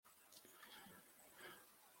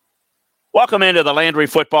Welcome into the Landry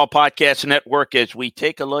Football Podcast Network as we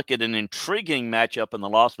take a look at an intriguing matchup in the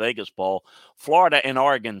Las Vegas Bowl. Florida and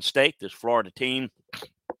Oregon State. This Florida team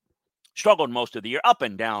struggled most of the year, up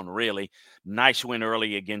and down, really. Nice win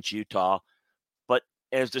early against Utah. But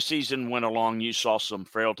as the season went along, you saw some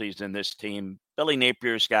frailties in this team. Billy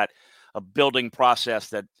Napier's got a building process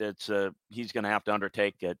that's he's going to have to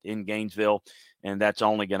undertake in Gainesville, and that's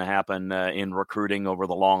only going to happen in recruiting over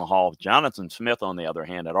the long haul. Jonathan Smith, on the other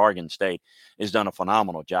hand, at Oregon State, has done a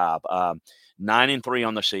phenomenal job. 9-3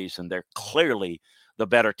 on the season. They're clearly the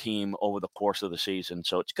better team over the course of the season.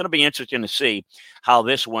 So it's going to be interesting to see how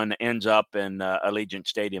this one ends up in Allegiant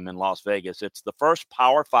Stadium in Las Vegas. It's the first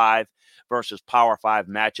Power 5 versus Power 5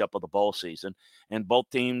 matchup of the bowl season. And both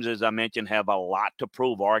teams, as I mentioned, have a lot to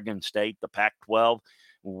prove. Oregon State, the Pac-12,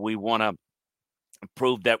 we want to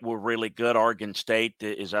prove that we're really good. Oregon State,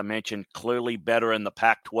 as I mentioned, clearly better in the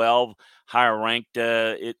Pac-12, higher ranked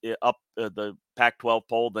up the Pac-12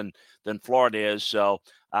 poll than Florida is. So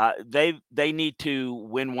they need to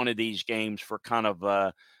win one of these games for kind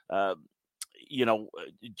of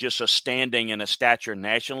just a standing and a stature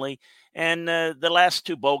nationally. And the last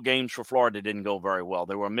two bowl games for Florida didn't go very well.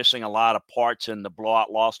 They were missing a lot of parts in the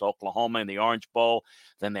blowout loss to Oklahoma in the Orange Bowl.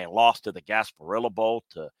 Then they lost to the Gasparilla Bowl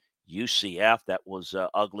to UCF. That was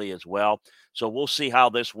ugly as well. So we'll see how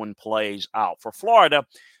this one plays out. For Florida,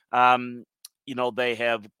 they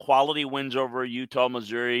have quality wins over Utah,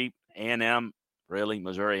 Missouri, A&M. Really,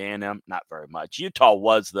 Missouri A&M? Not very much. Utah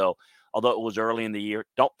was, though, although it was early in the year.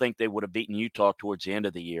 Don't think they would have beaten Utah towards the end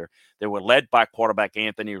of the year. They were led by quarterback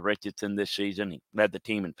Anthony Richardson this season. He led the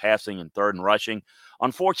team in passing and third in rushing.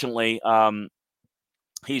 Unfortunately,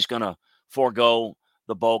 he's going to forego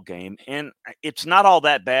the bowl game. And it's not all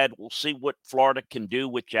that bad. We'll see what Florida can do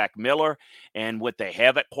with Jack Miller and what they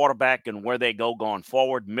have at quarterback and where they go going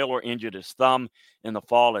forward. Miller injured his thumb in the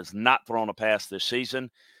fall, has not thrown a pass this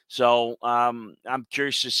season. So I'm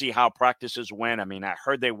curious to see how practices went. I mean, I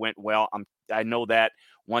heard they went well. I know that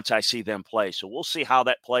once I see them play. So we'll see how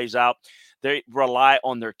that plays out. They rely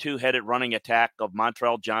on their two-headed running attack of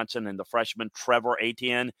Montrell Johnson and the freshman Trevor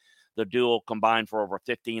Etienne. The duo combined for over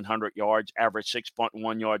 1,500 yards, average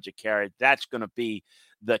 6.1 yards a carry. That's going to be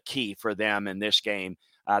the key for them in this game.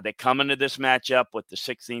 They come into this matchup with the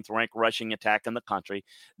 16th ranked rushing attack in the country.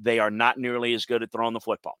 They are not nearly as good at throwing the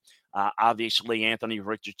football. Obviously, Anthony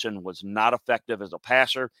Richardson was not effective as a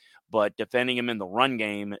passer, but defending him in the run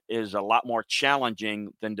game is a lot more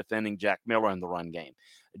challenging than defending Jack Miller in the run game.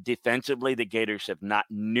 Defensively, the Gators have not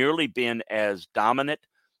nearly been as dominant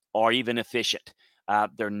or even efficient.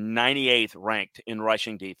 They're 98th ranked in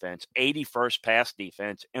rushing defense, 81st pass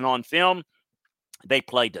defense, and on film, they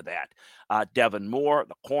played to that. Devin Moore,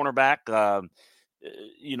 the cornerback,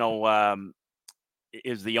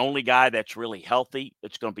 is the only guy that's really healthy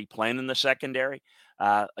that's going to be playing in the secondary.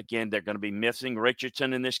 Again, they're going to be missing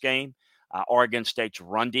Richardson in this game. Oregon State's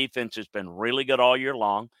run defense has been really good all year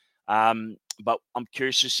long. But I'm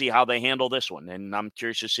curious to see how they handle this one, and I'm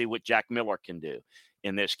curious to see what Jack Miller can do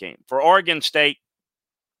in this game. For Oregon State,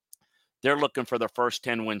 they're looking for their first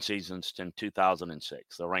 10-win seasons in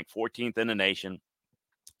 2006. They're ranked 14th in the nation,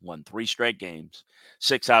 won 3 straight games,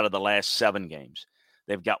 6 out of the last 7 games.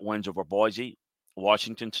 They've got wins over Boise,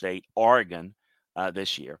 Washington State, Oregon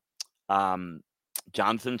this year.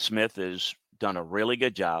 Jonathan Smith has done a really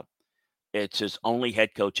good job. It's his only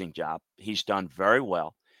head coaching job. He's done very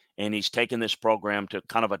well, and he's taken this program to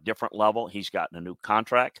kind of a different level. He's gotten a new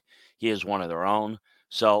contract. He is one of their own.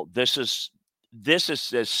 So this is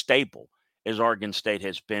as stable as Oregon State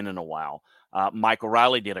has been in a while. Mike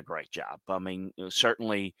O'Reilly did a great job. I mean,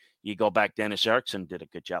 certainly you go back, Dennis Erickson did a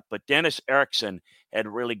good job. But Dennis Erickson had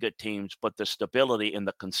really good teams, but the stability and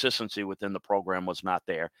the consistency within the program was not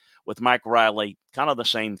there. With Mike O'Reilly, kind of the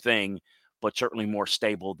same thing, but certainly more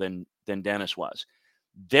stable than Dennis was.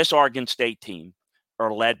 This Oregon State team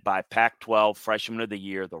are led by Pac-12 Freshman of the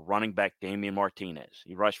Year, the running back Damian Martinez.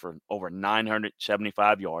 He rushed for over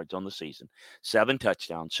 975 yards on the season, 7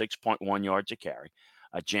 touchdowns, 6.1 yards a carry.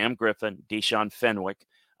 Jam Griffin, Deshaun Fenwick,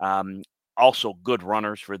 also good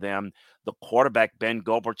runners for them. The quarterback, Ben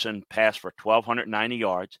Gulbertson, passed for 1,290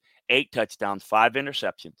 yards, 8 touchdowns, 5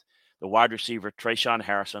 interceptions. The wide receiver, Trayshawn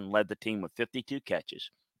Harrison, led the team with 52 catches.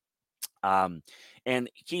 And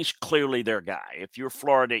he's clearly their guy. If you're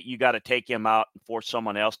Florida, you got to take him out and force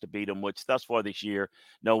someone else to beat him, which thus far this year,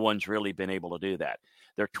 no one's really been able to do that.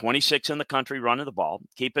 They're 26 in the country running the ball.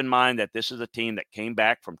 Keep in mind that this is a team that came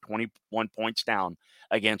back from 21 points down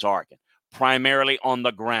against Oregon, primarily on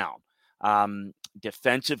the ground.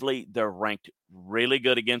 Defensively, they're ranked really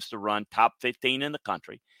good against the run, top 15 in the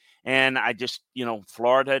country. And I just,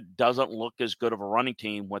 Florida doesn't look as good of a running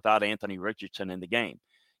team without Anthony Richardson in the game.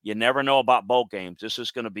 You never know about bowl games. This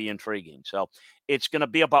is going to be intriguing. So it's going to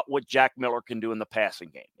be about what Jack Miller can do in the passing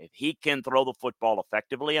game. If he can throw the football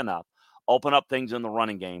effectively enough, open up things in the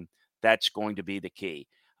running game, that's going to be the key.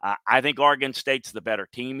 I think Oregon State's the better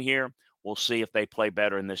team here. We'll see if they play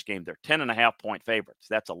better in this game. They're 10.5-point favorites.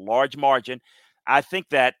 That's a large margin. I think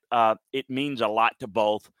that it means a lot to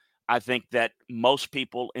both. I think that most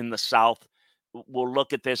people in the South will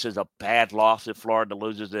look at this as a bad loss if Florida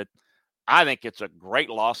loses it. I think it's a great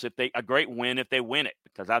loss a great win if they win it,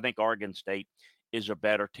 because I think Oregon State is a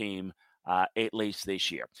better team, at least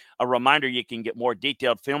this year. A reminder, you can get more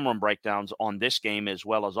detailed film room breakdowns on this game as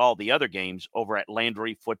well as all the other games over at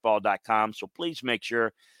LandryFootball.com. So please make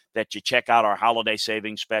sure that you check out our holiday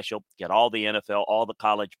savings special. Get all the NFL, all the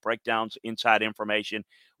college breakdowns, inside information.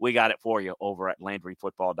 We got it for you over at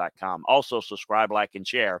LandryFootball.com. Also, subscribe, like, and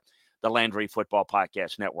share the Landry Football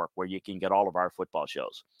Podcast Network, where you can get all of our football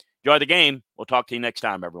shows. Enjoy the game. We'll talk to you next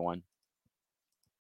time, everyone.